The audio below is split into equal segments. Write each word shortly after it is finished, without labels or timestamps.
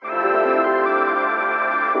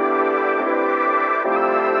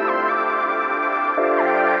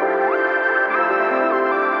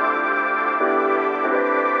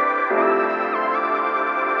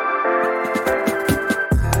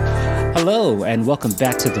Hello, and welcome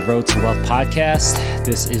back to the Road to Wealth podcast.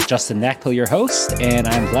 This is Justin Nackpill, your host, and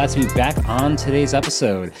I'm glad to be back on today's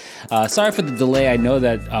episode. Sorry for the delay. I know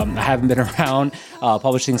that I haven't been around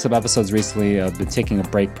publishing some episodes recently. I've been taking a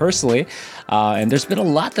break personally, and there's been a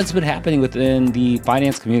lot that's been happening within the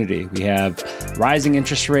finance community. We have rising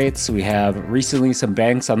interest rates. We have recently some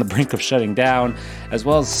banks on the brink of shutting down, as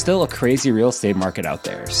well as still a crazy real estate market out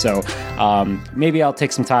there. So maybe I'll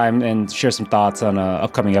take some time and share some thoughts on an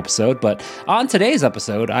upcoming episode. But on today's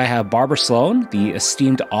episode, I have Barbara Sloan, the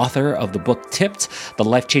esteemed author of the book Tipped, The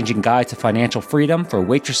Life-Changing Guide to Financial Freedom for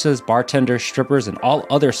Waitresses, Bartenders, Strippers, and All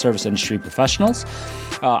Other Service Industry Professionals.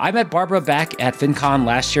 I met Barbara back at FinCon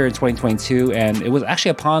last year in 2022, and it was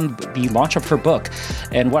actually upon the launch of her book.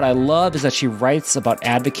 And what I love is that she writes about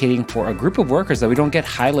advocating for a group of workers that we don't get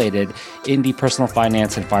highlighted in the personal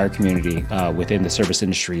finance and FIRE community within the service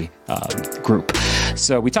industry group.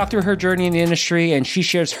 So we talked through her journey in the industry, and she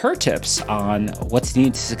shares her tips on what's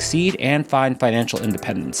needed to succeed and find financial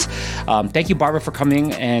independence. Thank you, Barbara, for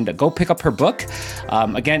coming, and go pick up her book.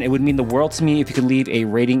 Again, it would mean the world to me if you could leave a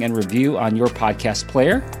rating and review on your podcast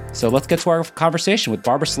player. So let's get to our conversation with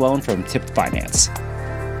Barbara Sloan from Tipped Finance.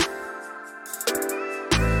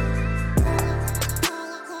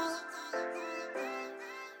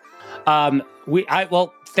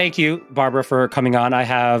 Thank you, Barbara, for coming on. I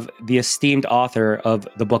have the esteemed author of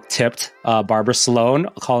the book Tipped, Barbara Sloan,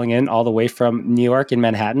 calling in all the way from New York in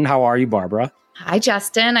Manhattan. How are you, Barbara? Hi,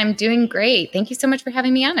 Justin. I'm doing great. Thank you so much for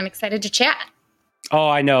having me on. I'm excited to chat. Oh,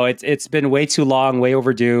 I know. It's been way too long, way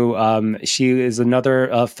overdue. She is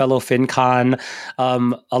another fellow FinCon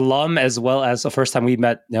alum, as well as the first time we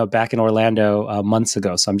met back in Orlando months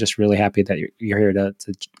ago. So I'm just really happy that you're here to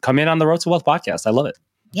come in on the Road to Wealth podcast. I love it.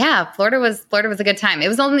 Yeah, Florida was a good time. It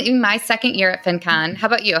was only my second year at FinCon. How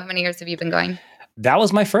about you? How many years have you been going? That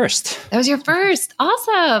was my first. That was your first.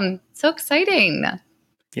 Awesome. So exciting.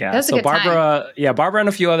 Yeah. So Barbara and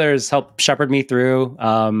a few others helped shepherd me through.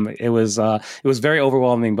 It was very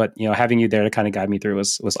overwhelming, but having you there to kind of guide me through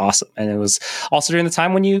was awesome. And it was also during the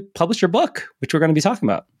time when you published your book, which we're going to be talking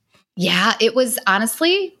about. Yeah, it was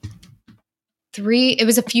honestly it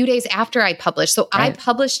was a few days after I published. So right. I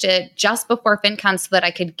published it just before FinCon so that I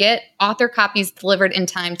could get author copies delivered in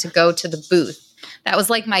time to go to the booth. That was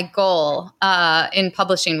like my goal in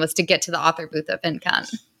publishing, was to get to the author booth at FinCon.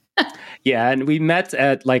 Yeah, and we met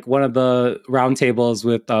at like one of the roundtables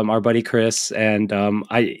with our buddy Chris, and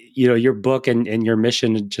your book and your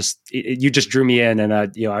mission you just drew me in, and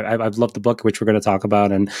I've loved the book, which we're going to talk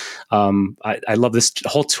about, and I love this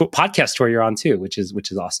whole podcast tour you're on too, which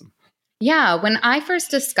is awesome. Yeah, when I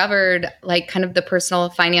first discovered like kind of the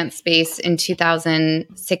personal finance space in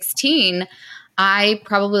 2016, I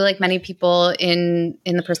probably, like many people in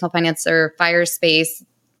the personal finance or FIRE space,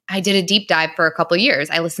 I did a deep dive for a couple of years.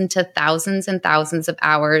 I listened to thousands and thousands of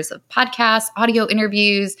hours of podcasts, audio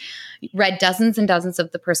interviews, read dozens and dozens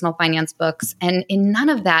of the personal finance books. And in none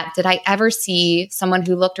of that did I ever see someone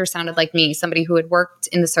who looked or sounded like me, somebody who had worked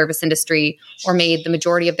in the service industry or made the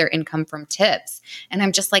majority of their income from tips. And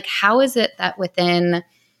I'm just like, how is it that within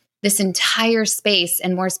this entire space,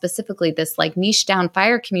 and more specifically this like niche down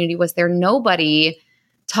FIRE community, was there nobody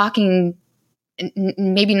talking,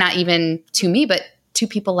 maybe not even to me, but to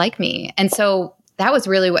people like me? And so that was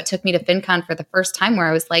really what took me to FinCon for the first time, where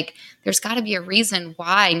I was like, there's got to be a reason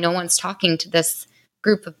why no one's talking to this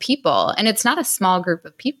group of people. And it's not a small group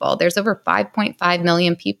of people. There's over 5.5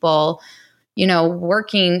 million people,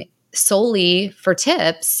 working solely for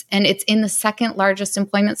tips. And it's in the second largest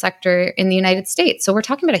employment sector in the United States. So we're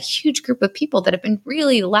talking about a huge group of people that have been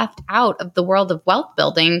really left out of the world of wealth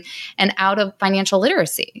building and out of financial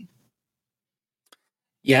literacy.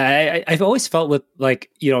 Yeah, I've always felt with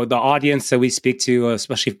the audience that we speak to,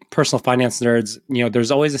 especially personal finance nerds,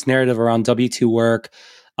 there's always this narrative around W-2 work,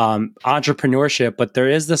 entrepreneurship, but there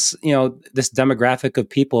is this, this demographic of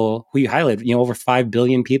people who you highlight, over 5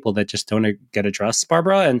 billion people that just don't get addressed,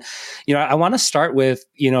 Barbara. And, I want to start with,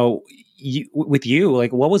 with you,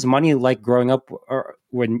 like, what was money like growing up, or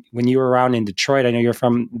when you were around in Detroit? I know you're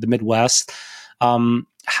from the Midwest.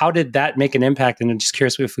 How did that make an impact? And I'm just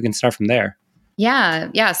curious if we can start from there.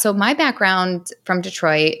 Yeah. So my background from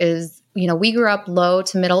Detroit is, we grew up low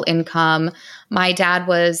to middle income. My dad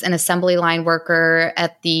was an assembly line worker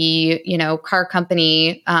at the, car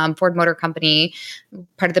company, Ford Motor Company,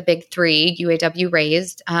 part of the big three, UAW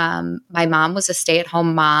raised. My mom was a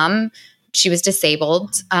stay-at-home mom. She was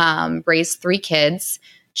disabled, raised 3 kids.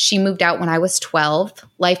 She moved out when I was 12.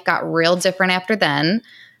 Life got real different after then.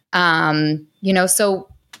 So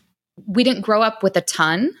we didn't grow up with a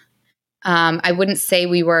ton. I wouldn't say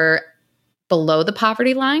we were below the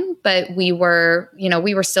poverty line, but we were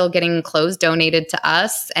still getting clothes donated to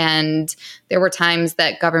us. And there were times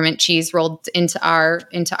that government cheese rolled into our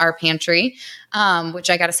pantry, which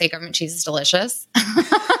I got to say, government cheese is delicious.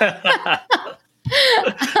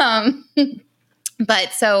 um,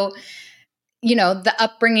 but so, the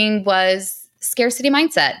upbringing was scarcity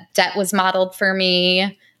mindset. Debt was modeled for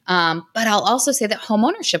me. But I'll also say that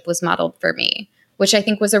homeownership was modeled for me, which I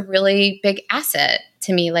think was a really big asset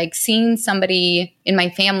to me. Like seeing somebody in my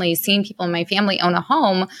family, seeing people in my family own a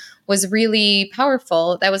home was really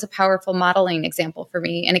powerful. That was a powerful modeling example for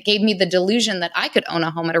me. And it gave me the delusion that I could own a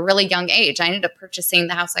home at a really young age. I ended up purchasing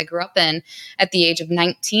the house I grew up in at the age of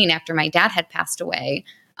 19 after my dad had passed away.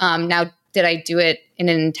 Now, did I do it in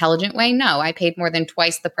an intelligent way? No, I paid more than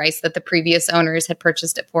twice the price that the previous owners had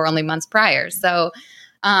purchased it for only months prior. So,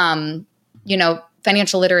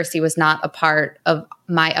 financial literacy was not a part of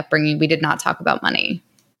my upbringing. We did not talk about money.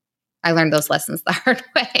 I learned those lessons the hard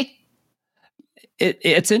way.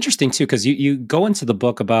 It's interesting too, because you go into the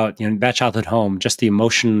book about bad childhood home, just the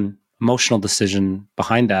emotional decision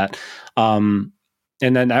behind that, and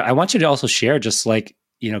then I want you to also share just like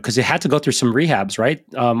because you had to go through some rehabs, right?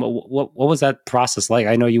 What was that process like?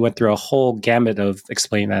 I know you went through a whole gamut of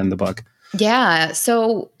explaining that in the book. Yeah.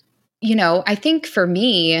 So I think for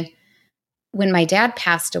me, when my dad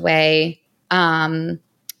passed away,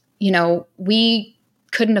 we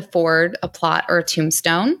couldn't afford a plot or a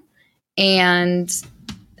tombstone. And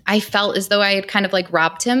I felt as though I had kind of like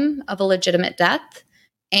robbed him of a legitimate death.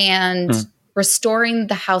 And restoring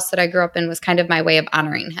the house that I grew up in was kind of my way of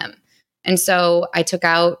honoring him. And so I took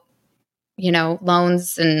out,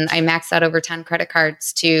 loans, and I maxed out over 10 credit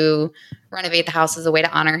cards to renovate the house as a way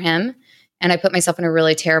to honor him. And I put myself in a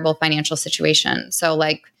really terrible financial situation. So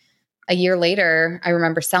like a year later, I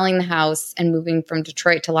remember selling the house and moving from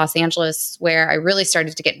Detroit to Los Angeles, where I really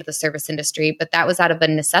started to get into the service industry. But that was out of a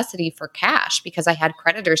necessity for cash because I had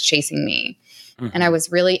creditors chasing me. And I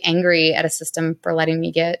was really angry at a system for letting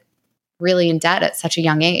me get really in debt at such a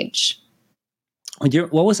young age.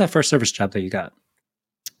 What was that first service job that you got?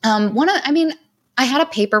 I had a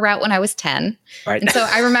paper route when I was 10. Right. And so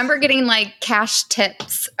I remember getting like cash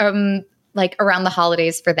tips like around the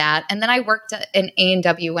holidays for that. And then I worked in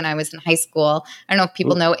A&W when I was in high school. I don't know if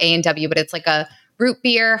people know A&W, but it's like a root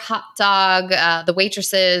beer, hot dog. The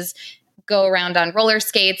waitresses go around on roller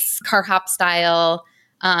skates, car hop style.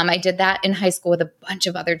 I did that in high school with a bunch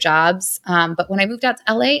of other jobs. But when I moved out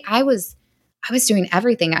to LA, I was doing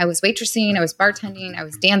everything. I was waitressing, I was bartending, I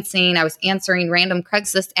was dancing, I was answering random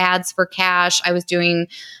Craigslist ads for cash. I was doing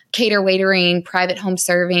cater waitering, private home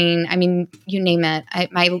serving. I mean, you name it.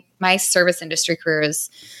 My service industry career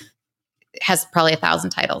has probably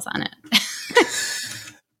 1,000 titles on it.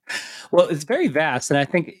 Well, it's very vast. And I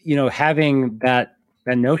think, having that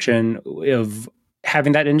notion of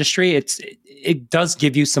having that industry, it does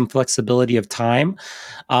give you some flexibility of time.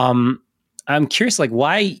 I'm curious, like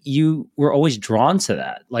why you were always drawn to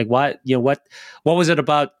that. Like what was it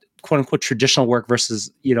about quote unquote traditional work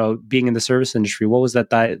versus, being in the service industry? What was that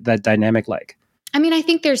dynamic like? I mean, I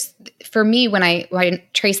think for me, when I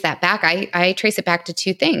trace that back, I trace it back to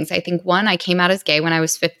two things. I think one, I came out as gay when I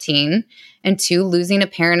was 15, and two, losing a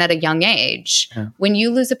parent at a young age. Yeah. When you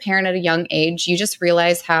lose a parent at a young age, you just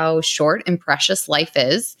realize how short and precious life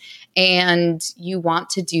is. And you want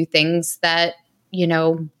to do things that,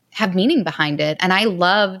 have meaning behind it. And I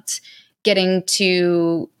loved getting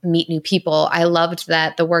to meet new people. I loved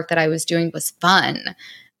that the work that I was doing was fun.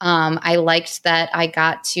 I liked that I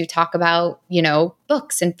got to talk about,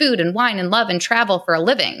 books and food and wine and love and travel for a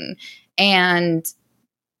living. And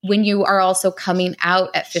when you are also coming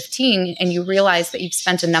out at 15 and you realize that you've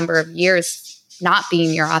spent a number of years not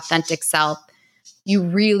being your authentic self, you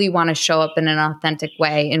really want to show up in an authentic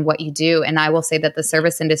way in what you do. And I will say that the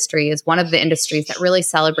service industry is one of the industries that really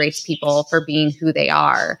celebrates people for being who they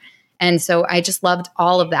are. And so I just loved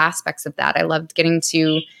all of the aspects of that. I loved getting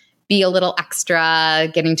to be a little extra,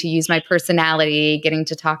 getting to use my personality, getting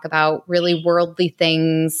to talk about really worldly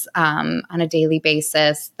things on a daily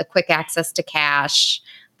basis, the quick access to cash,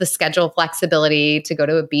 the schedule flexibility to go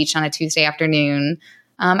to a beach on a Tuesday afternoon.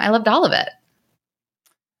 I loved all of it.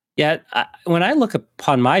 Yeah, when I look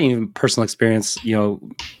upon my even personal experience,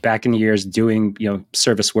 back in the years doing,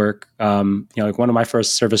 service work, like one of my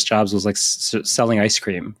first service jobs was like selling ice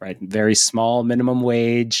cream, right? Very small minimum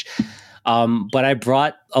wage. But I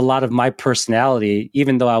brought a lot of my personality,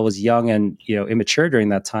 even though I was young and, immature during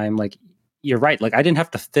that time. Like, you're right. Like, I didn't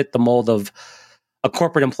have to fit the mold of a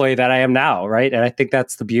corporate employee that I am now, right? And I think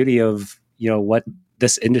that's the beauty of, what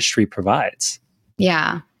this industry provides.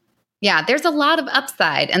 Yeah. Yeah, there's a lot of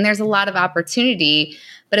upside and there's a lot of opportunity.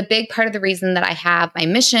 But a big part of the reason that I have my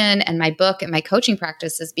mission and my book and my coaching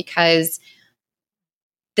practice is because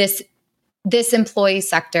this this employee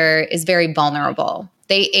sector is very vulnerable.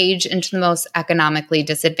 They age into the most economically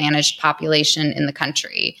disadvantaged population in the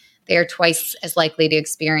country. They are twice as likely to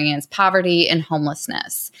experience poverty and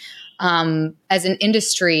homelessness. As an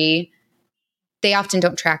industry, they often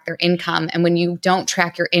don't track their income. And when you don't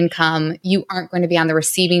track your income, you aren't going to be on the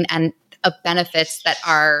receiving end of benefits that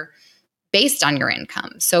are based on your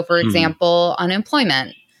income. So, for example,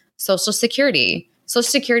 unemployment, Social Security. Social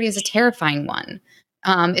Security is a terrifying one.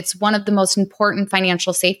 It's one of the most important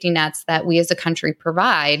financial safety nets that we as a country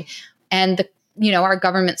provide. And our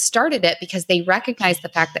government started it because they recognized the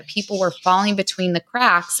fact that people were falling between the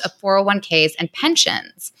cracks of 401ks and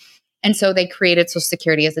pensions. And so they created Social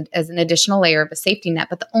Security as an additional layer of a safety net.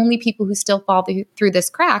 But the only people who still fall through this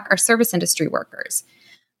crack are service industry workers.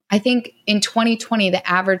 I think in 2020, the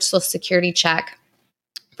average Social Security check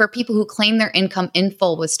for people who claim their income in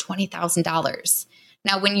full was $20,000.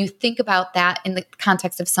 Now, when you think about that in the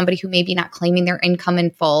context of somebody who maybe not claiming their income in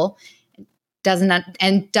full doesn't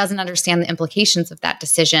understand the implications of that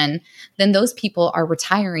decision, then those people are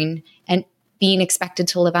retiring and being expected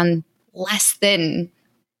to live on less than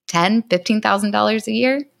 $10,000, $15,000 a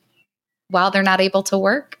year while they're not able to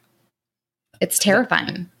work. It's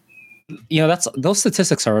terrifying. Those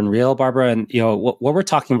statistics are unreal, Barbara. And what we're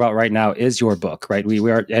talking about right now is your book, right?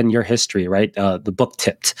 We are, and your history, right? The book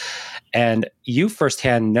Tipped, and you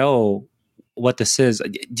firsthand know what this is.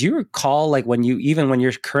 Do you recall, like, when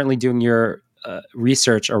you're currently doing your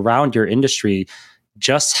research around your industry,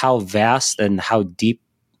 just how vast and how deep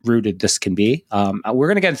rooted this can be? We're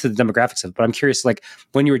going to get into the demographics of it, but I'm curious, like,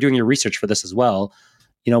 when you were doing your research for this as well,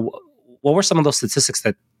 what were some of those statistics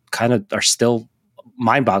that kind of are still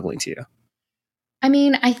mind-boggling to you? I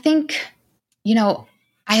mean, I think,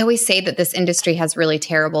 I always say that this industry has really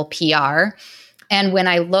terrible PR. And when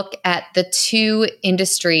I look at the two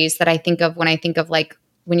industries that I think of when I think of, like,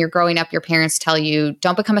 when you're growing up, your parents tell you,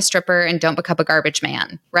 don't become a stripper and don't become a garbage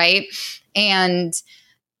man, right?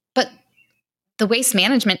 But the waste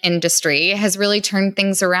management industry has really turned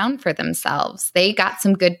things around for themselves. They got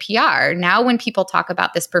some good PR. Now, when people talk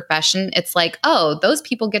about this profession, it's like, oh, those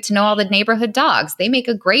people get to know all the neighborhood dogs. They make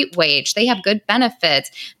a great wage. They have good benefits.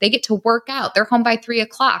 They get to work out. They're home by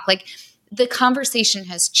 3:00. Like, the conversation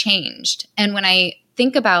has changed. And when I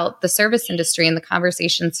think about the service industry and the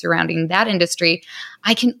conversation surrounding that industry,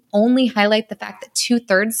 I can only highlight the fact that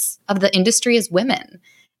 2/3 of the industry is women.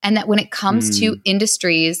 And that when it comes to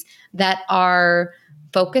industries that are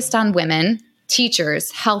focused on women,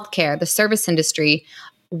 teachers, healthcare, the service industry,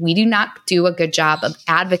 we do not do a good job of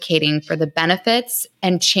advocating for the benefits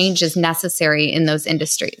and changes necessary in those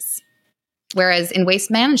industries. Whereas in waste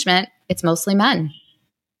management, it's mostly men.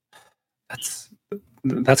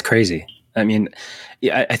 That's crazy. I mean,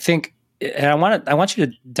 yeah, I think, and I want you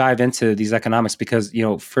to dive into these economics because,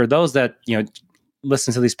 for those that,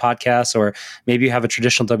 listen to these podcasts, or maybe you have a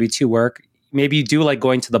traditional W-2 work, maybe you do like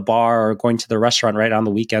going to the bar or going to the restaurant right on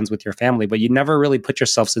the weekends with your family, but you never really put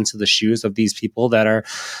yourselves into the shoes of these people that are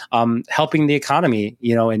helping the economy,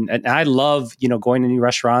 and I love, going to new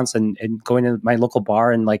restaurants and going to my local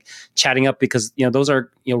bar and like chatting up because, those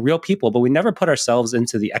are, real people, but we never put ourselves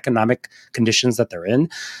into the economic conditions that they're in.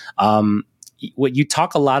 What you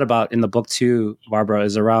talk a lot about in the book too, Barbara,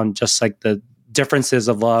 is around just like the differences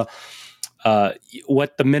of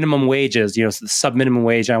what the minimum wage is, the sub-minimum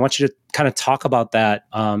wage. And I want you to kind of talk about that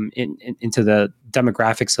into the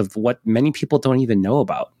demographics of what many people don't even know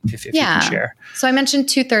about, if you can share. So I mentioned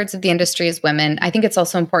 2/3 of the industry is women. I think it's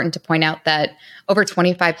also important to point out that over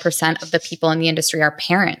 25% of the people in the industry are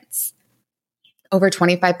parents. Over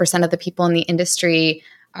 25% of the people in the industry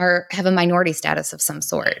have a minority status of some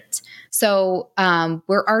sort. So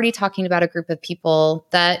we're already talking about a group of people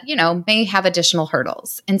that, may have additional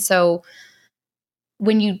hurdles. And so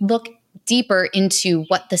when you look deeper into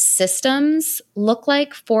what the systems look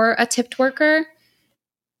like for a tipped worker,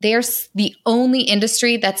 they're the only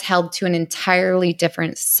industry that's held to an entirely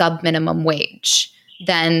different sub-minimum wage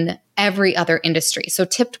than every other industry. So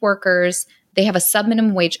tipped workers, they have a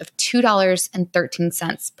sub-minimum wage of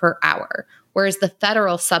 $2.13 per hour, whereas the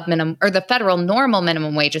federal sub-minimum or the federal normal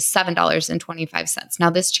minimum wage is $7.25. Now,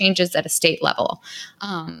 this changes at a state level.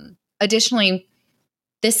 Additionally,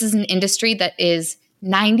 this is an industry that is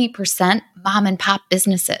 90% mom and pop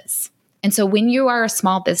businesses. And so when you are a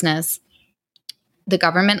small business, the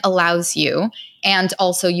government allows you, and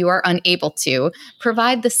also you are unable to,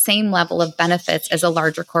 provide the same level of benefits as a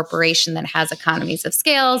larger corporation that has economies of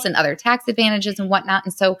scales and other tax advantages and whatnot.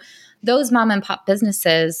 And so those mom and pop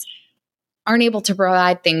businesses, aren't able to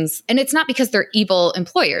provide things. And it's not because they're evil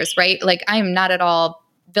employers, right? Like, I am not at all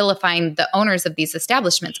vilifying the owners of these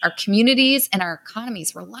establishments. Our communities and our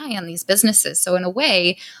economies rely on these businesses. So in a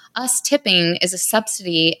way, us tipping is a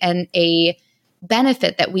subsidy and a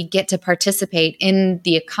benefit that we get to participate in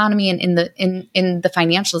the economy and in the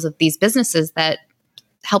financials of these businesses that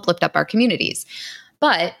help lift up our communities.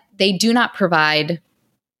 But they do not provide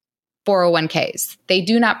 401ks. They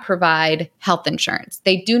do not provide health insurance.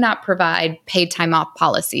 They do not provide paid time off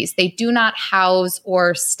policies. They do not house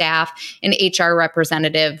or staff an HR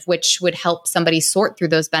representative, which would help somebody sort through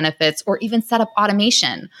those benefits or even set up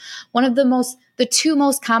automation. One of the two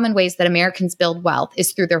most common ways that Americans build wealth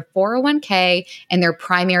is through their 401k and their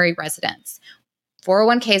primary residence.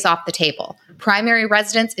 401k is off the table. Primary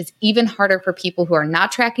residence is even harder for people who are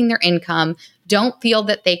not tracking their income, don't feel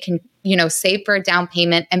that they can, save for a down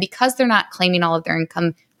payment, and because they're not claiming all of their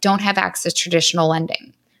income, don't have access to traditional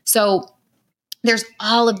lending. So there's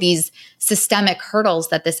all of these systemic hurdles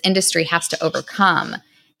that this industry has to overcome.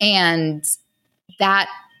 And that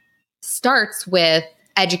starts with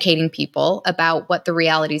educating people about what the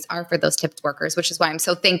realities are for those tipped workers, which is why I'm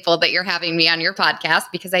so thankful that you're having me on your podcast,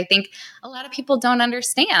 because I think a lot of people don't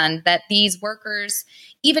understand that these workers,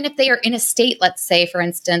 even if they are in a state, let's say, for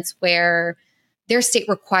instance, where their state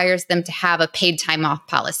requires them to have a paid time off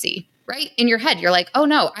policy, right? In your head, you're like, oh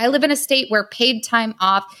no, I live in a state where paid time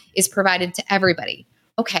off is provided to everybody.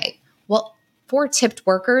 Okay, well, for tipped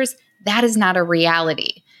workers, that is not a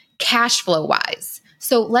reality, cash flow wise.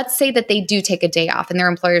 So let's say that they do take a day off and their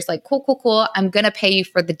employer's like, cool. I'm going to pay you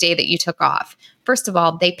for the day that you took off. First of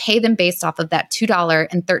all, they pay them based off of that $2.13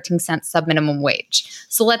 subminimum wage.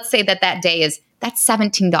 So let's say that day that's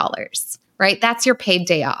 $17, right? That's your paid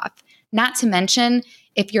day off. Not to mention,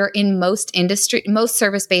 if you're in most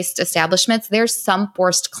service-based establishments, there's some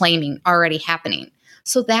forced claiming already happening.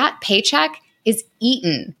 So that paycheck is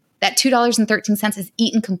eaten. That $2.13 is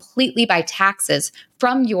eaten completely by taxes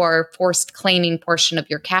from your forced claiming portion of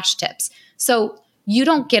your cash tips. So you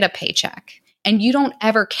don't get a paycheck, and you don't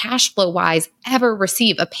ever cash flow wise ever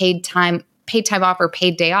receive a paid time off or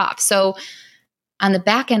paid day off. So on the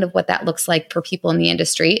back end of what that looks like for people in the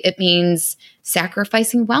industry, it means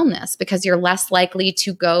sacrificing wellness because you're less likely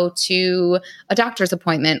to go to a doctor's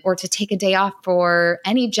appointment or to take a day off for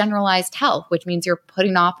any generalized health, which means you're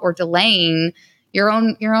putting off or delaying your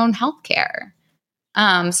own health care.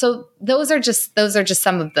 So those are just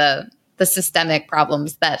some of the systemic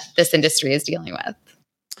problems that this industry is dealing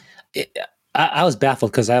with. I was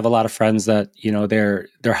baffled because I have a lot of friends that,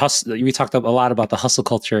 they're hustle. We talked a lot about the hustle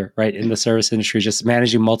culture, right, in the service industry, just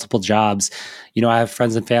managing multiple jobs. I have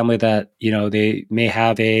friends and family that, they may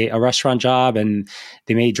have a restaurant job and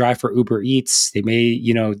they may drive for Uber Eats. They may,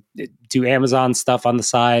 do Amazon stuff on the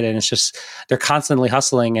side. And it's just, they're constantly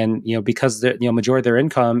hustling. And, because the majority of their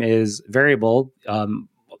income is variable,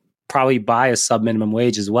 probably by a sub minimum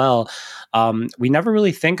wage as well. We never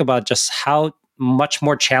really think about just how much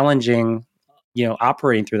more challenging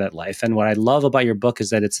operating through that life. And what I love about your book is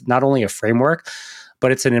that it's not only a framework, but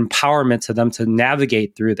it's an empowerment to them to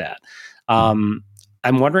navigate through that. I'm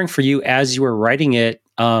wondering for you, as you were writing it,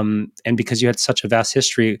 and because you had such a vast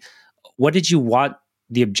history, what did you want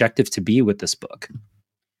the objective to be with this book?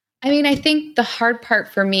 I mean, I think the hard part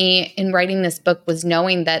for me in writing this book was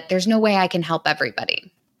knowing that there's no way I can help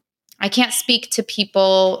everybody. I can't speak to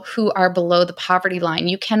people who are below the poverty line.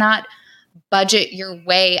 You cannot budget your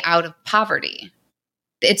way out of poverty.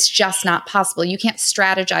 It's just not possible. You can't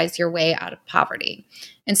strategize your way out of poverty.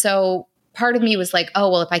 And so part of me was like,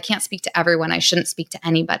 oh, well, if I can't speak to everyone, I shouldn't speak to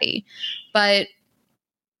anybody. But,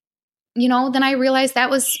 then I realized that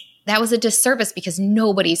was a disservice because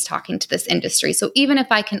nobody's talking to this industry. So even if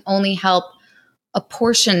I can only help a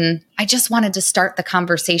portion, I just wanted to start the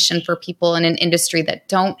conversation for people in an industry that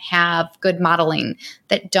don't have good modeling,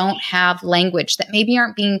 that don't have language, that maybe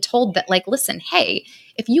aren't being told that, like, listen, hey,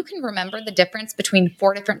 if you can remember the difference between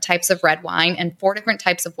 4 different types of red wine and 4 different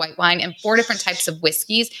types of white wine and 4 different types of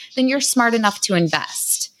whiskeys, then you're smart enough to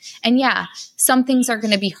invest. And yeah, some things are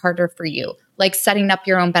going to be harder for you, like setting up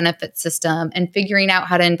your own benefit system and figuring out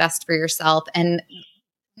how to invest for yourself and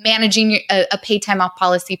managing a paid time off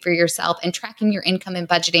policy for yourself and tracking your income and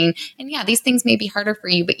budgeting. And yeah, these things may be harder for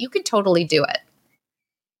you, but you can totally do it.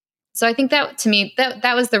 So I think that, to me,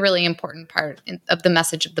 that was the really important part of the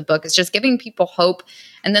message of the book, is just giving people hope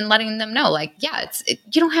and then letting them know, like, yeah,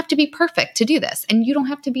 you don't have to be perfect to do this. And you don't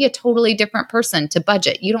have to be a totally different person to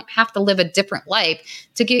budget. You don't have to live a different life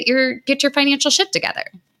to get your financial shit together.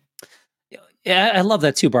 Yeah, I love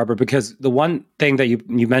that too, Barbara, because the one thing that you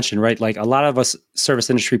mentioned, right? Like a lot of us service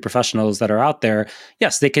industry professionals that are out there,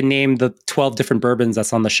 yes, they can name the 12 different bourbons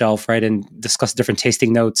that's on the shelf, right? And discuss different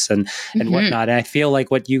tasting notes and Hmm. whatnot. And I feel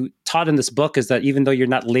like what you taught in this book is that even though you're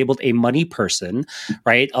not labeled a money person,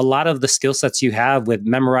 right? A lot of the skill sets you have with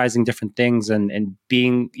memorizing different things and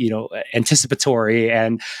being, anticipatory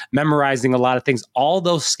and memorizing a lot of things, all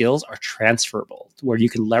those skills are transferable where you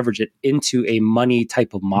can leverage it into a money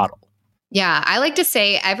type of model. Yeah, I like to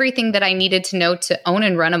say everything that I needed to know to own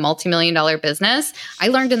and run a multi-million dollar business, I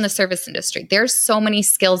learned in the service industry. There's so many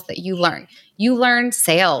skills that you learn. You learn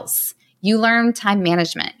sales. You learn time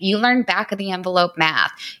management. You learn back of the envelope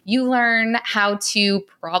math. You learn how to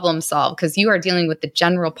problem solve because you are dealing with the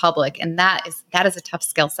general public, and that is a tough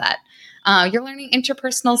skill set. You're learning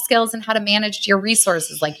interpersonal skills and how to manage your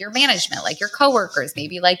resources, like your management, like your coworkers,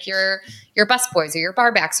 maybe like your busboys or your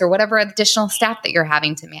barbacks or whatever additional staff that you're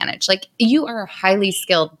having to manage. Like you are a highly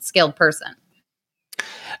skilled person.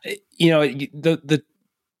 The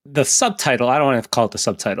subtitle, I don't want to call it the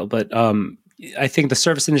subtitle, but I think the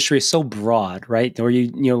service industry is so broad, right? Or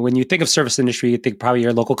when you think of service industry, you think probably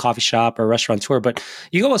your local coffee shop or restaurateur, but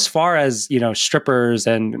you go as far as, strippers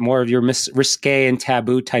and more of your risque and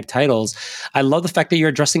taboo type titles. I love the fact that you're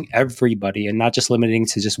addressing everybody and not just limiting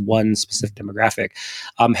to just one specific demographic.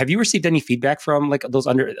 Have you received any feedback from like those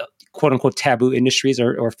under quote unquote taboo industries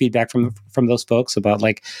or feedback from those folks about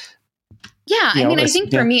like, Yeah, I mean, I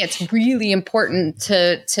think for yeah. me, it's really important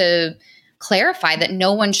to clarify that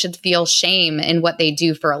no one should feel shame in what they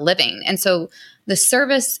do for a living. And so, the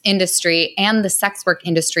service industry and the sex work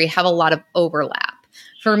industry have a lot of overlap.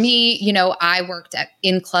 For me, I worked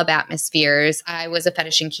in club atmospheres. I was a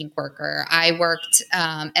fetish and kink worker. I worked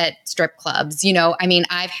at strip clubs. I mean,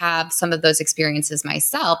 I've had some of those experiences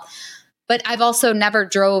myself. But I've also never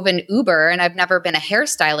drove an Uber and I've never been a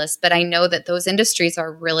hairstylist, but I know that those industries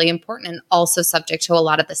are really important and also subject to a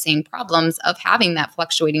lot of the same problems of having that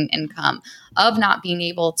fluctuating income, of not being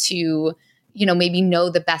able to, maybe know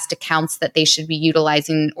the best accounts that they should be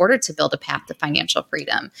utilizing in order to build a path to financial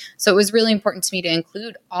freedom. So it was really important to me to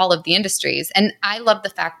include all of the industries. And I love the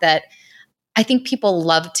fact that I think people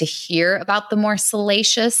love to hear about the more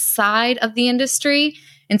salacious side of the industry.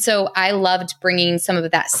 And so I loved bringing some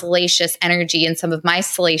of that salacious energy and some of my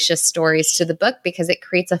salacious stories to the book because it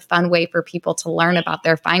creates a fun way for people to learn about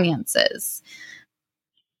their finances.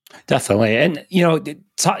 Definitely. And,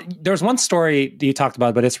 there's one story that you talked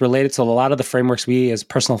about, but it's related to a lot of the frameworks we as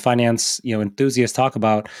personal finance, enthusiasts talk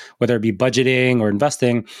about, whether it be budgeting or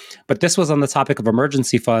investing. But this was on the topic of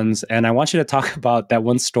emergency funds. And I want you to talk about that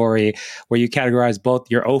one story where you categorize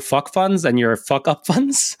both your oh fuck funds and your fuck up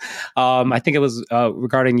funds. I think it was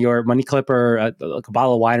regarding your money clip or like a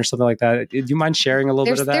bottle of wine or something like that. Do you mind sharing a little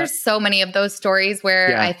bit of that? There's so many of those stories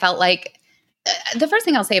where Yeah. I felt like the first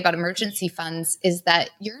thing I'll say about emergency funds is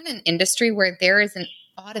that you're in an industry where there is an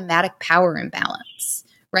automatic power imbalance,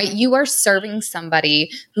 right? You are serving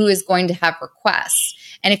somebody who is going to have requests.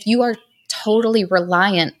 And if you are totally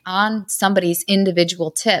reliant on somebody's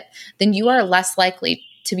individual tip, then you are less likely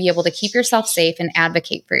to be able to keep yourself safe and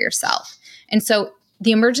advocate for yourself. And so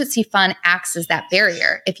the emergency fund acts as that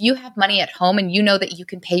barrier. If you have money at home and you know that you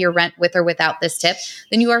can pay your rent with or without this tip,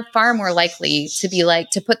 then you are far more likely to be like,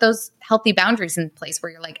 to put those healthy boundaries in place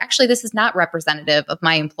where you're like, actually, this is not representative of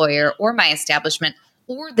my employer or my establishment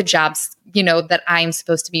or the jobs, that I'm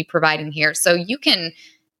supposed to be providing here. So you can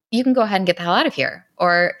go ahead and get the hell out of here,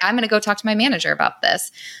 or I'm going to go talk to my manager about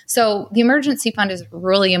this. So the emergency fund is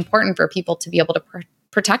really important for people to be able to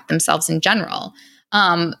protect themselves in general.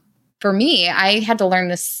 For me, I had to learn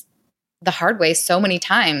this the hard way so many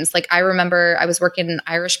times. Like I remember I was working in an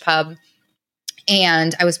Irish pub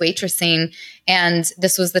and I was waitressing, and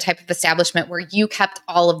this was the type of establishment where you kept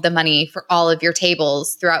all of the money for all of your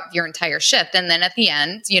tables throughout your entire shift. And then at the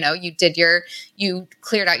end, you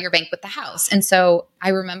cleared out your bank with the house. And so I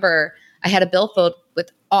remember I had a billfold with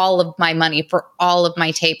all of my money for all of my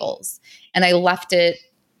tables. And I left it,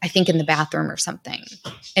 I think, in the bathroom or something.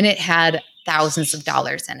 And it had thousands of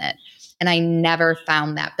dollars in it. And I never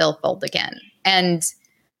found that billfold again. And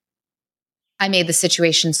I made the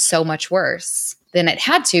situation so much worse than it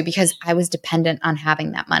had to because I was dependent on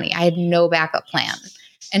having that money. I had no backup plan.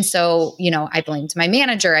 And so, I blamed my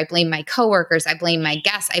manager, I blamed my coworkers, I blamed my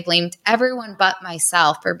guests, I blamed everyone but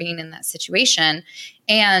myself for being in that situation.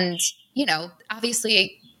 And,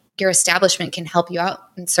 obviously your establishment can help you out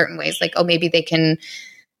in certain ways. Like, oh, maybe they can,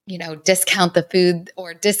 discount the food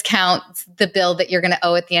or discount the bill that you're going to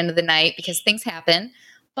owe at the end of the night because things happen.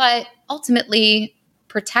 But ultimately,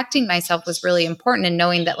 protecting myself was really important, and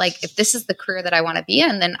knowing that like, if this is the career that I want to be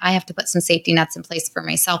in, then I have to put some safety nets in place for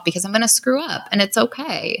myself, because I'm going to screw up and it's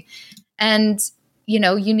okay. And, you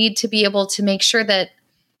know, you need to be able to make sure that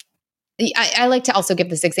I like to also give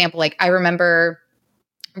this example. Like, I remember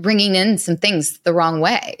bringing in some things the wrong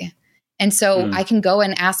way. And so I can go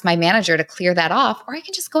and ask my manager to clear that off, or I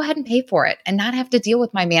can just go ahead and pay for it and not have to deal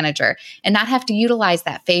with my manager and not have to utilize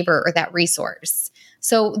that favor or that resource.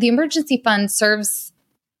 So the emergency fund serves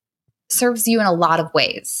you in a lot of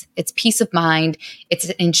ways. It's peace of mind. It's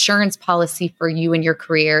an insurance policy for you and your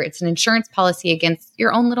career. It's an insurance policy against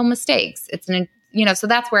your own little mistakes. So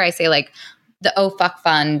that's where I say, like, the oh fuck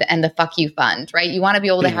fund and the fuck you fund, right? You want to be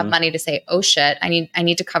able to have money to say, oh shit, I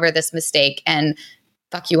need to cover this mistake, and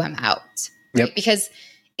fuck you, I'm out. Right? Yep. Because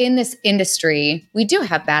in this industry, we do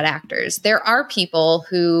have bad actors. There are people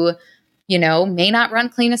who, you know, may not run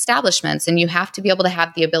clean establishments, and you have to be able to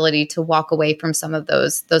have the ability to walk away from some of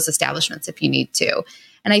those establishments if you need to.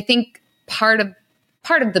 And I think part of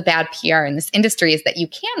the bad PR in this industry is that you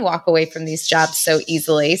can walk away from these jobs so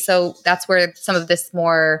easily. So that's where some of this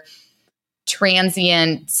more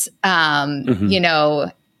transient, you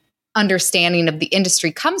know, understanding of the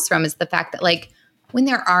industry comes from, is the fact that, like, when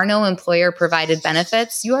there are no employer provided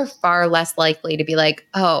benefits, you are far less likely to be like,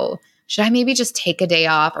 oh, should I maybe just take a day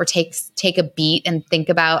off, or take a beat and think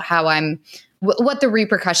about how what the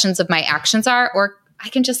repercussions of my actions are, or I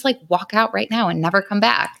can just like walk out right now and never come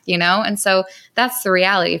back, you know? And so that's the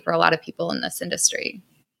reality for a lot of people in this industry.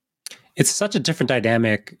 It's such a different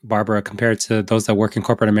dynamic, Barbara, compared to those that work in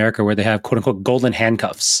corporate America, where they have quote unquote golden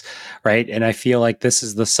handcuffs, right? And I feel like this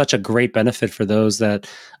is such a great benefit for those that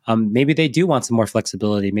maybe they do want some more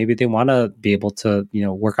flexibility. Maybe they want to be able to, you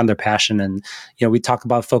know, work on their passion. And, you know, we talk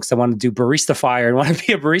about folks that want to do barista fire and want to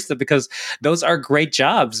be a barista, because those are great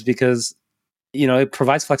jobs, because, you know, it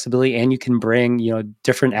provides flexibility, and you can bring, you know,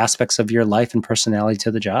 different aspects of your life and personality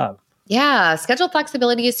to the job. Yeah, schedule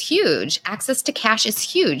flexibility is huge. Access to cash is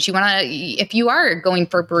huge. If you are going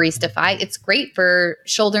for Baristify, it's great for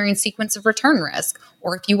shouldering sequence of return risk.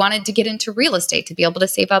 Or if you wanted to get into real estate, to be able to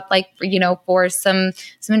save up, like, you know, for some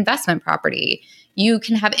investment property. You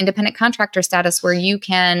can have independent contractor status, where you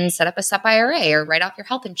can set up a SEP IRA or write off your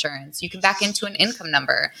health insurance. You can back into an income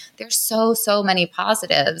number. There's so many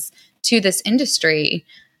positives to this industry.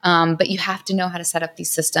 But you have to know how to set up these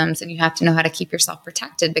systems, and you have to know how to keep yourself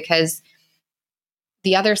protected, because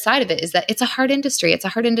the other side of it is that it's a hard industry. It's a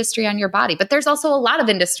hard industry on your body. But there's also a lot of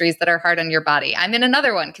industries that are hard on your body. I'm in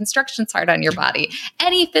another one. Construction's hard on your body.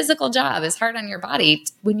 Any physical job is hard on your body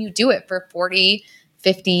when you do it for 40,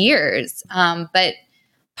 50 years. But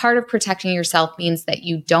part of protecting yourself means that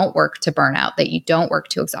you don't work to burnout, that you don't work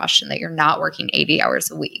to exhaustion, that you're not working 80 hours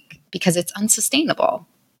a week, because it's unsustainable.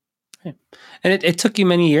 And it took you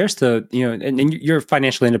many years to, you know, and you're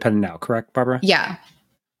financially independent now, correct, Barbara? Yeah.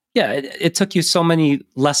 Yeah, it took you so many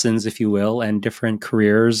lessons, if you will, and different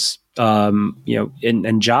careers, you know,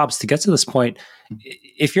 and jobs to get to this point.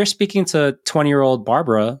 If you're speaking to 20-year-old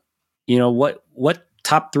Barbara, you know, what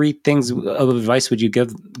top 3 things of advice would you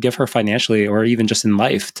give her financially, or even just in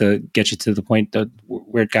life, to get you to the point that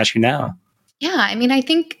where it got you now? Yeah, I mean, I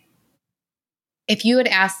think if you had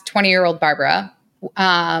asked 20-year-old Barbara,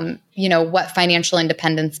 you know, what financial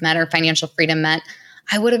independence meant or financial freedom meant,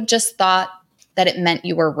 I would have just thought that it meant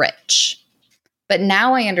you were rich. But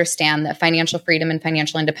now I understand that financial freedom and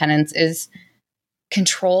financial independence is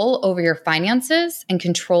control over your finances and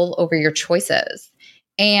control over your choices.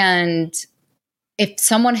 And if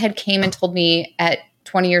someone had came and told me at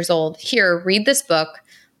 20 years old, here, read this book,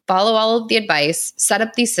 follow all of the advice, set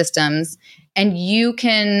up these systems, and you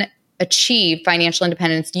can achieve financial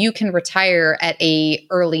independence, you can retire at a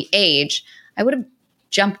early age, I would have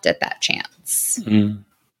jumped at that chance.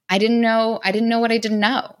 I didn't know what I didn't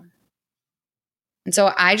know. And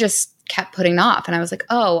so I just kept putting off, and I was like,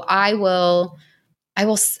 oh, I will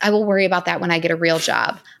worry about that when I get a real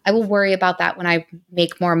job. I will worry about that when I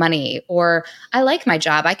make more money, or I like my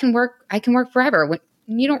job. I can work forever.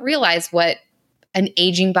 When you don't realize what an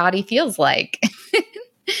aging body feels like.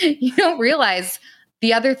 You don't realize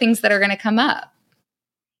the other things that are going to come up.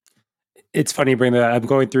 It's funny you bring that. I'm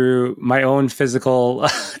going through my own physical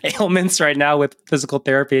ailments right now with physical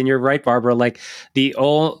therapy, and you're right, Barbara. Like the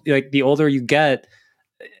older you get,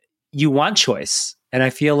 you want choice, and I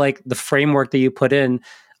feel like the framework that you put in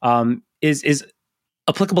is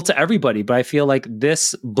applicable to everybody. But I feel like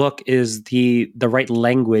this book is the right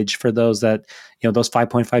language for those that, you know, those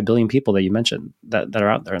 5.5 billion people that you mentioned that are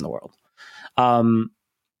out there in the world.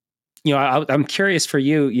 You know, I'm curious for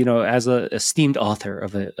you, you know, as a esteemed author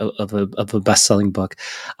of a best-selling book,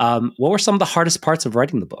 what were some of the hardest parts of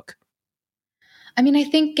writing the book? I mean, I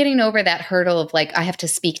think getting over that hurdle of like, I have to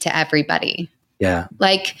speak to everybody. Yeah.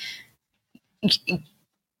 Like,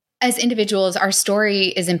 as individuals, our story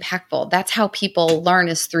is impactful. That's how people learn,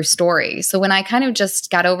 is through story. So when I kind of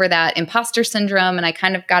just got over that imposter syndrome, and I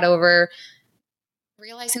kind of got over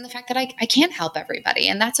realizing the fact that I can't help everybody,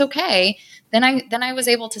 and that's okay, then I was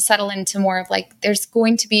able to settle into more of like, there's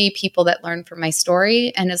going to be people that learn from my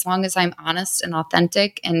story. And as long as I'm honest and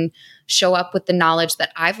authentic and show up with the knowledge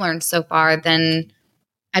that I've learned so far, then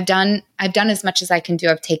I've done as much as I can do.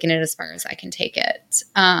 I've taken it as far as I can take it.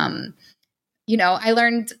 I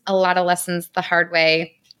learned a lot of lessons the hard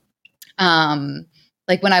way.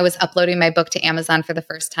 Like when I was uploading my book to Amazon for the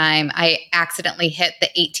first time, I accidentally hit the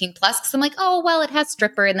 18 plus because I'm like, oh, well, it has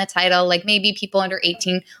stripper in the title. Like maybe people under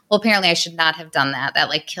 18. Well, apparently I should not have done that. That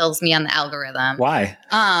like kills me on the algorithm. Why?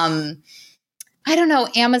 I don't know.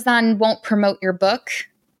 Amazon won't promote your book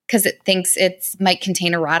because it thinks it might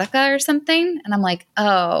contain erotica or something. And I'm like,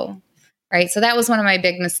 oh, right. So that was one of my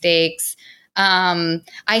big mistakes. I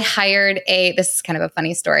hired this is kind of a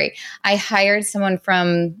funny story. I hired someone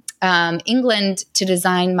from England to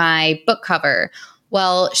design my book cover.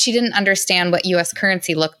 Well, she didn't understand what US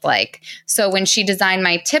currency looked like. So when she designed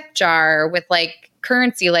my tip jar with like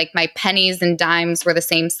currency, like my pennies and dimes were the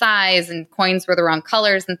same size and coins were the wrong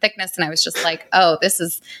colors and thickness. And I was just like, oh, this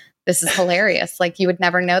is hilarious. Like you would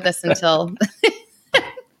never know this until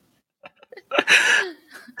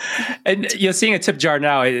And seeing a tip jar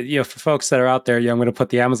now, for folks that are out there, I'm going to put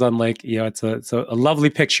the Amazon link. It's a lovely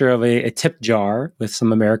picture of a tip jar with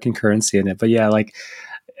some American currency in it. But yeah, like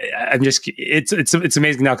it's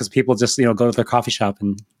amazing now because people just go to their coffee shop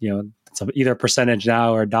and it's either a percentage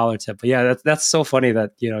now or a dollar tip. But yeah, that's so funny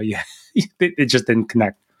that it just didn't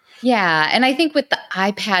connect. Yeah. And I think with the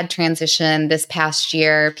iPad transition this past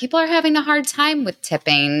year, people are having a hard time with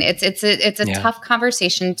tipping. It's a tough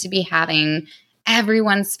conversation to be having.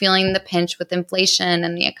 Everyone's feeling the pinch with inflation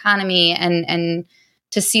and the economy, and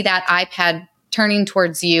to see that iPad turning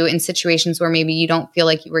towards you in situations where maybe you don't feel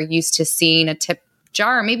like you were used to seeing a tip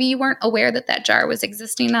jar. Maybe you weren't aware that jar was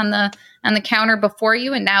existing on the counter before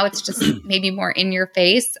you, and now it's just maybe more in your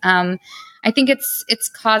face. I think it's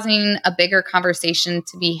causing a bigger conversation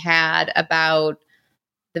to be had about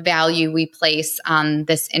the value we place on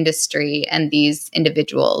this industry and these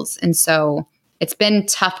individuals. And so it's been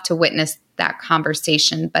tough to witness that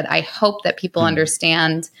conversation, but I hope that people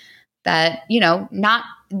understand that, not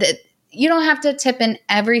that you don't have to tip in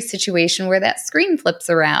every situation where that screen flips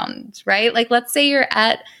around, right? Like, let's say you're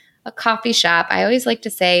at a coffee shop. I always like to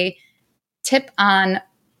say tip on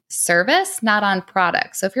service, not on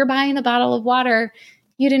product. So if you're buying a bottle of water,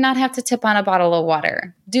 you do not have to tip on a bottle of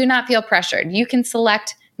water. Do not feel pressured. You can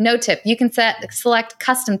select no tip. You can select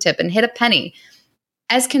custom tip and hit a penny.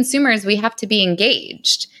 As consumers, we have to be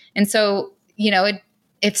engaged. And so,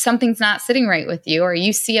 if something's not sitting right with you, or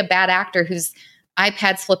you see a bad actor whose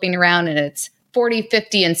iPad's flipping around and it's 40,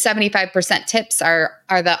 50, and 75% tips are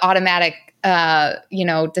the automatic,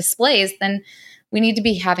 displays, then we need to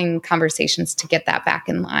be having conversations to get that back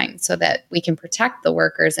in line so that we can protect the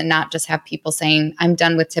workers and not just have people saying, I'm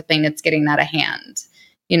done with tipping, it's getting out of hand,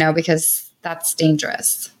 because that's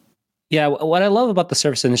dangerous. Yeah, what I love about the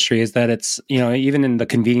service industry is that it's, even in the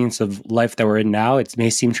convenience of life that we're in now, it may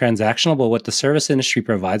seem transactional, but what the service industry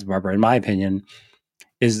provides, Barbara, in my opinion,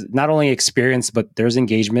 is not only experience, but there's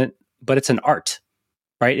engagement, but it's an art,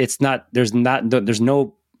 right? There's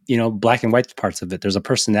no, black and white parts of it. There's a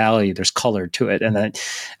personality, there's color to it. And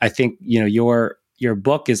I think, your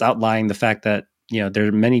book is outlining the fact that, there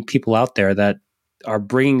are many people out there that are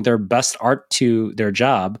bringing their best art to their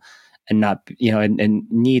job and not, and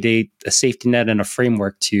need a safety net and a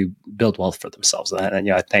framework to build wealth for themselves.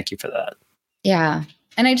 And I thank you for that. Yeah.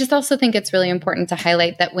 And I just also think it's really important to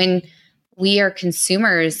highlight that when we are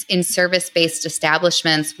consumers in service-based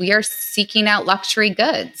establishments, we are seeking out luxury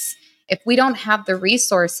goods. If we don't have the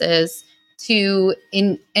resources to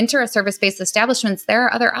enter a service-based establishments, there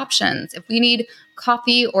are other options. If we need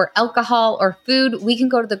coffee or alcohol or food, we can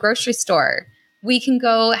go to the grocery store. We can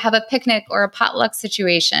go have a picnic or a potluck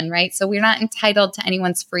situation, right? So we're not entitled to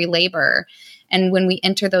anyone's free labor. And when we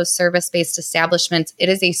enter those service-based establishments, it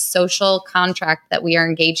is a social contract that we are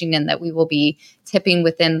engaging in, that we will be tipping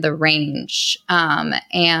within the range.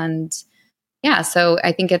 So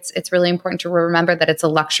I think it's really important to remember that it's a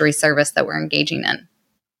luxury service that we're engaging in.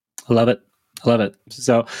 I love it.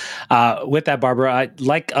 So with that, Barbara, I'd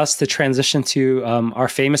like us to transition to our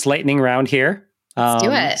famous lightning round here. Let's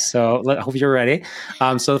do it. So I hope you're ready.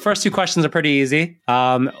 So the first two questions are pretty easy.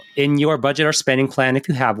 In your budget or spending plan, if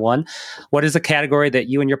you have one, what is the category that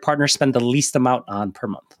you and your partner spend the least amount on per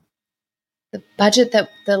month?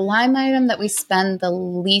 the line item that we spend the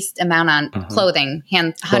least amount on clothing,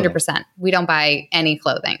 100%. We don't buy any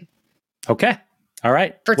clothing. Okay. All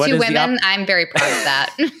right. For two women, I'm very proud of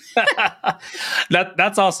that.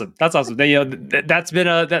 That's awesome. That's awesome. That's been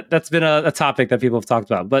a topic that people have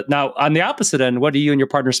talked about. But now on the opposite end, what do you and your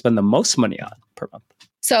partner spend the most money on per month?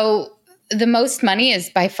 So the most money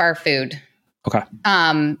is by far food. Okay.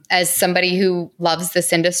 As somebody who loves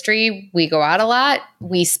this industry, we go out a lot.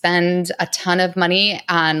 We spend a ton of money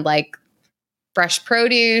on like fresh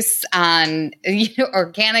produce, on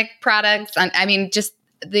organic products. Just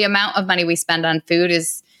the amount of money we spend on food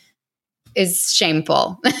is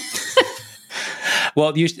shameful.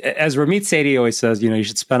 Well, as Ramit Sethi always says, you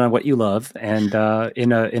should spend on what you love. And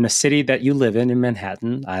in a city that you live in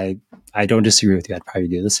Manhattan, I don't disagree with you. I'd probably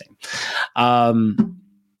do the same.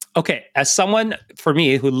 Okay, as someone, for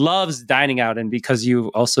me, who loves dining out, and because you've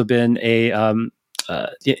also been a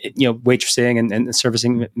waitressing and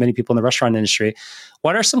servicing many people in the restaurant industry,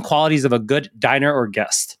 what are some qualities of a good diner or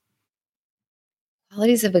guest?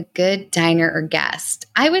 Qualities of a good diner or guest.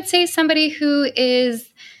 I would say somebody who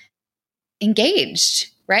is engaged,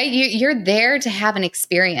 right? You're there to have an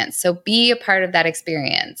experience. So be a part of that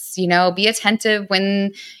experience. Be attentive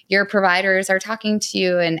when your providers are talking to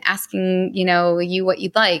you and asking, you what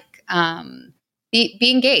you'd like. Be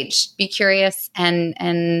engaged, be curious,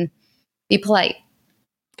 and be polite.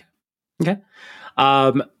 Okay.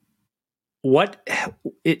 What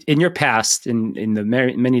in your past, in the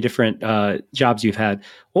many different jobs you've had,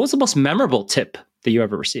 what was the most memorable tip that you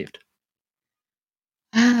ever received?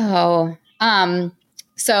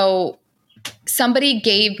 So somebody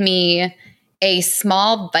gave me a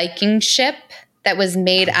small Viking ship that was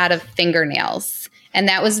made out of fingernails. And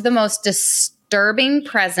that was the most disturbing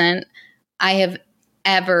present I have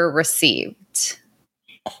ever received.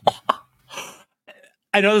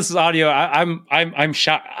 I know this is audio. I'm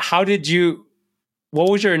shocked. What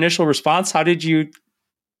was your initial response? How did you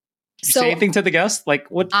say anything to the guest? Like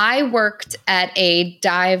what? I worked at a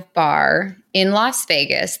dive bar in Las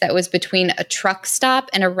Vegas that was between a truck stop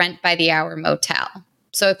and a rent by the hour motel.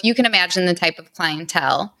 So if you can imagine the type of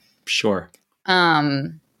clientele. Sure. Yeah.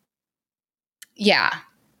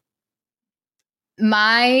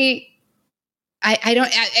 I'm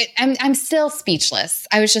still speechless.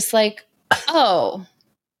 I was just like, oh,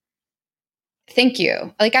 thank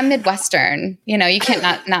you. Like I'm Midwestern, you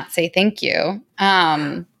can't not say thank you.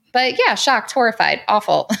 But yeah, shocked, horrified,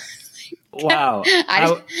 awful. Wow.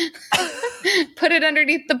 I put it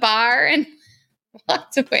underneath the bar and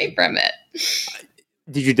walked away from it.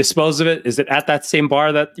 Did you dispose of it? Is it at that same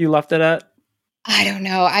bar that you left it at? I don't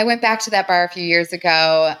know. I went back to that bar a few years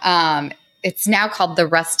ago. It's now called the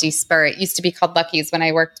Rusty Spur. It used to be called Lucky's when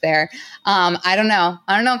I worked there. I don't know.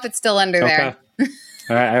 I don't know if it's still under there.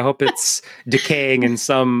 All right. I hope it's decaying in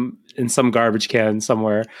some garbage can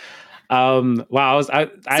somewhere. Wow. I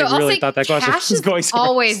really thought that question was going somewhere.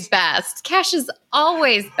 Always best. Cash is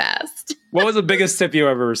always best. What was the biggest tip you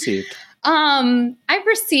ever received? I've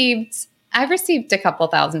received a couple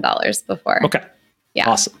 $1,000s before. Okay. Yeah.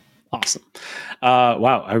 Awesome.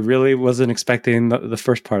 Wow. I really wasn't expecting the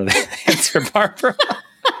first part of the answer, Barbara.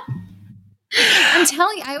 I'm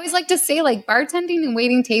telling you, I always like to say like bartending and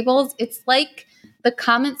waiting tables, it's like the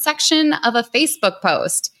comment section of a Facebook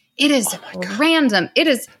post. It is random. It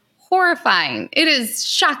is horrifying. It is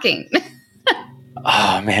shocking.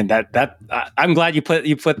 Oh man, that I'm glad you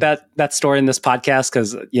put that story in this podcast,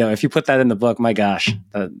 because if you put that in the book, my gosh,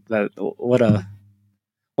 what a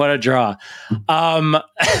draw.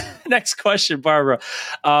 Next question, Barbara.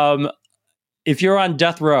 If you're on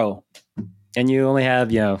death row and you only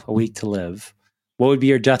have a week to live, what would be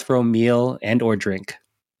your death row meal and or drink?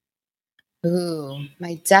 Ooh,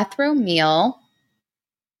 my death row meal.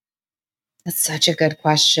 That's such a good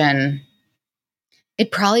question.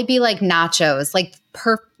 It'd probably be like nachos,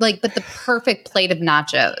 but the perfect plate of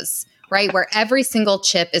nachos, right? Where every single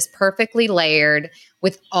chip is perfectly layered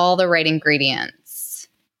with all the right ingredients.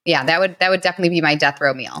 Yeah, that would definitely be my death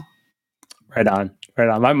row meal. Right on.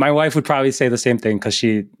 My wife would probably say the same thing because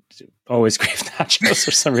she always craves nachos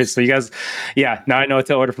for some reason. So you guys, now I know what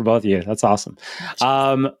to order for both of you. That's awesome.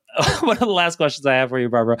 One of the last questions I have for you,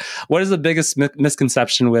 Barbara. What is the biggest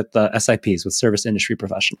misconception with SIPs, with service industry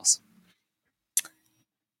professionals?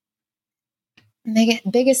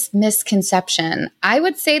 Biggest misconception. I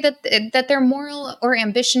would say that they're moral or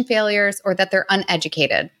ambition failures, or that they're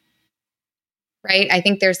uneducated. Right? I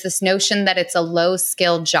think there's this notion that it's a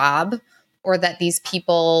low-skill job, or that these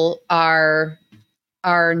people are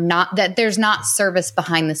not, that there's not service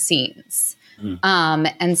behind the scenes.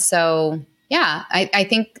 And so, yeah, I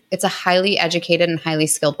think it's a highly educated and highly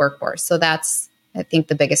skilled workforce. So that's, I think,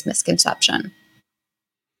 the biggest misconception.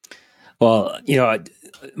 Well,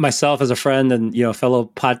 myself as a friend and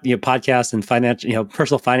fellow podcast and financial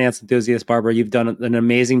personal finance enthusiast, Barbara, you've done an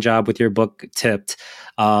amazing job with your book Tipped.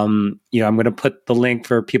 I'm going to put the link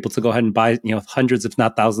for people to go ahead and buy hundreds, if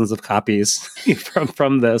not thousands, of copies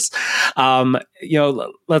from this.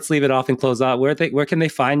 Let's leave it off and close out. Where can they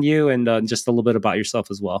find you, and just a little bit about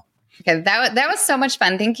yourself as well. Okay, that was so much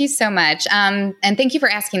fun. Thank you so much. And thank you for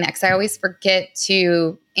asking that, because I always forget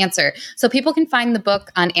to answer. So people can find the book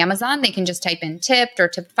on Amazon. They can just type in Tipped or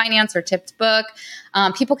Tipped Finance or Tipped Book.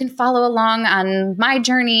 People can follow along on my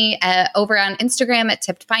journey over on Instagram at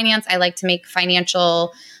Tipped Finance. I like to make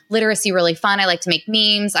financial literacy really fun. I like to make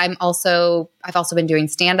memes. I've also been doing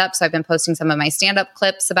stand-up. So I've been posting some of my stand-up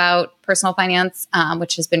clips about personal finance,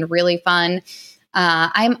 which has been really fun.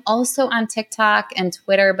 I'm also on TikTok and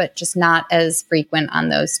Twitter, but just not as frequent on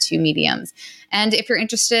those two mediums. And if you're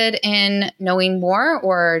interested in knowing more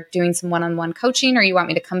or doing some one-on-one coaching, or you want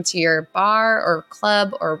me to come to your bar or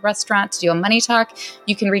club or restaurant to do a money talk,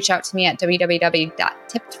 you can reach out to me at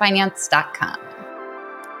www.tippedfinance.com.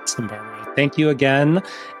 Awesome, Barbara. Thank you again.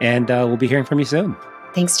 And we'll be hearing from you soon.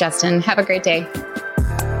 Thanks, Justin. Have a great day.